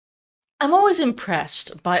I'm always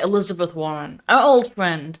impressed by Elizabeth Warren, our old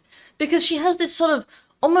friend, because she has this sort of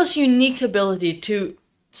almost unique ability to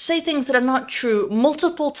say things that are not true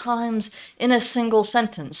multiple times in a single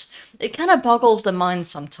sentence. It kind of boggles the mind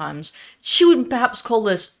sometimes. She would perhaps call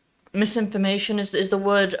this misinformation is the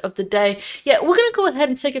word of the day. Yeah, we're going to go ahead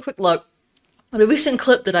and take a quick look at a recent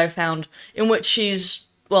clip that I found in which she's,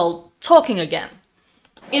 well, talking again.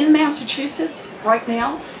 In Massachusetts right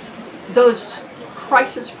now, those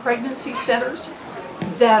crisis pregnancy centers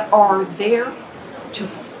that are there to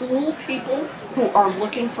fool people who are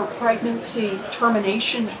looking for pregnancy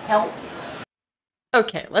termination help.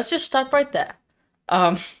 Okay, let's just stop right there.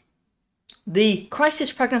 The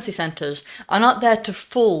crisis pregnancy centers are not there to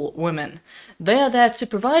fool women. They are there to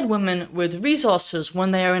provide women with resources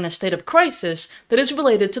when they are in a state of crisis that is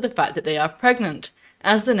related to the fact that they are pregnant,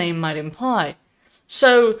 as the name might imply.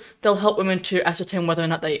 So they'll help women to ascertain whether or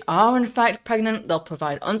not they are in fact pregnant. They'll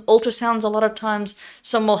provide ultrasounds a lot of times.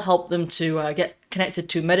 Some will help them to get connected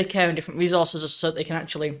to Medicare and different resources so that they can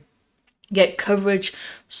actually get coverage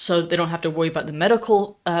so they don't have to worry about the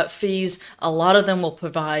medical fees. A lot of them will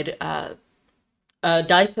provide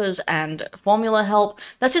diapers and formula help.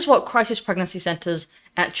 This is what crisis pregnancy centers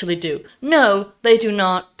actually do. No, they do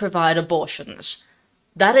not provide abortions.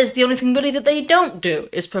 That is the only thing really that they don't do,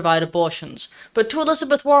 is provide abortions. But to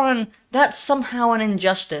Elizabeth Warren, that's somehow an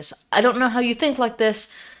injustice. I don't know how you think like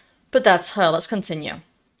this, but that's her. Let's continue.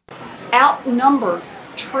 Outnumber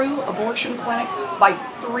true abortion clinics by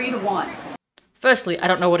 3 to 1. Firstly, I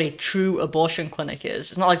don't know what a true abortion clinic is.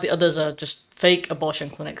 It's not like the others are just fake abortion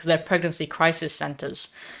clinics. They're pregnancy crisis centers.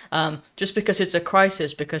 Just because it's a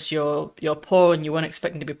crisis, because you're poor and you weren't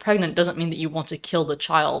expecting to be pregnant, doesn't mean that you want to kill the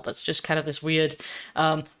child. That's just kind of this weird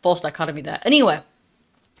false dichotomy there. Anyway,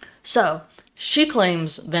 so she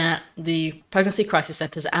claims that the pregnancy crisis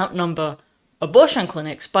centers outnumber abortion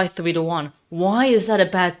clinics by 3 to 1. Why is that a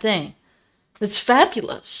bad thing? It's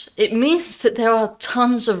fabulous. It means that there are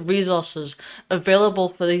tons of resources available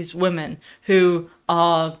for these women who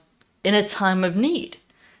are in a time of need.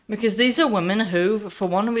 Because these are women who, for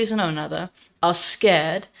one reason or another, are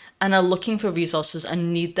scared and are looking for resources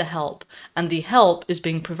and need the help. And the help is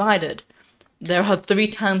being provided. There are 3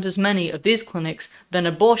 times as many of these clinics than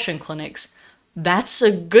abortion clinics. That's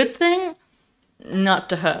a good thing? Not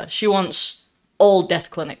to her. She wants all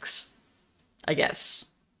death clinics, I guess.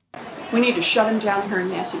 We need to shut them down here in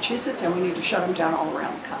Massachusetts, and we need to shut them down all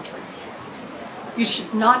around the country. You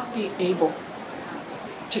should not be able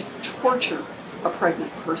to torture a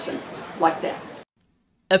pregnant person like that.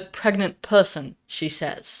 A pregnant person, she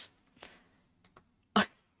says.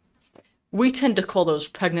 We tend to call those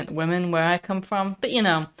pregnant women where I come from, but you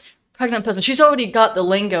know, pregnant person, she's already got the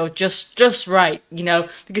lingo just right, you know,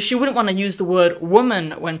 because she wouldn't want to use the word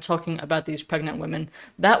woman when talking about these pregnant women.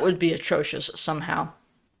 That would be atrocious somehow.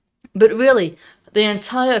 But really, the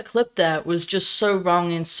entire clip there was just so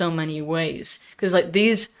wrong in so many ways. Because, like,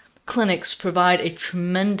 these clinics provide a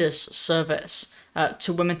tremendous service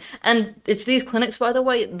to women. And it's these clinics, by the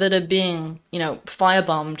way, that are being, you know,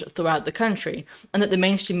 firebombed throughout the country. And that the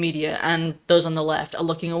mainstream media and those on the left are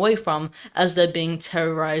looking away from as they're being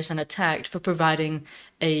terrorized and attacked for providing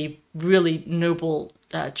a really noble,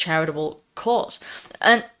 charitable cause.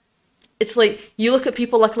 And it's like, you look at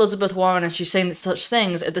people like Elizabeth Warren and she's saying such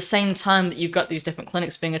things at the same time that you've got these different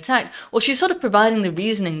clinics being attacked. Well, she's sort of providing the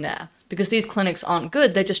reasoning there, because these clinics aren't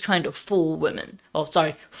good, they're just trying to fool women. Oh,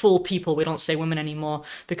 sorry, fool people, we don't say women anymore,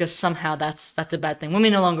 because somehow that's a bad thing.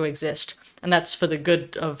 Women no longer exist, and that's for the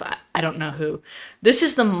good of I don't know who. This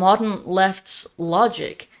is the modern left's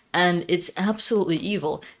logic, and it's absolutely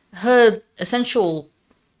evil. Her essential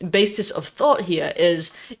basis of thought here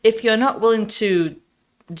is, if you're not willing to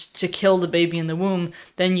kill the baby in the womb,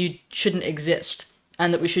 then you shouldn't exist,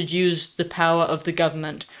 and that we should use the power of the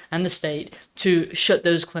government and the state to shut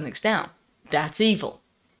those clinics down. That's evil.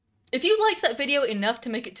 If you liked that video enough to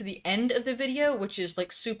make it to the end of the video, which is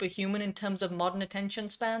like superhuman in terms of modern attention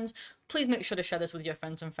spans, please make sure to share this with your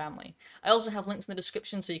friends and family. I also have links in the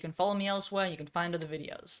description so you can follow me elsewhere and you can find other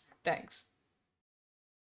videos. Thanks.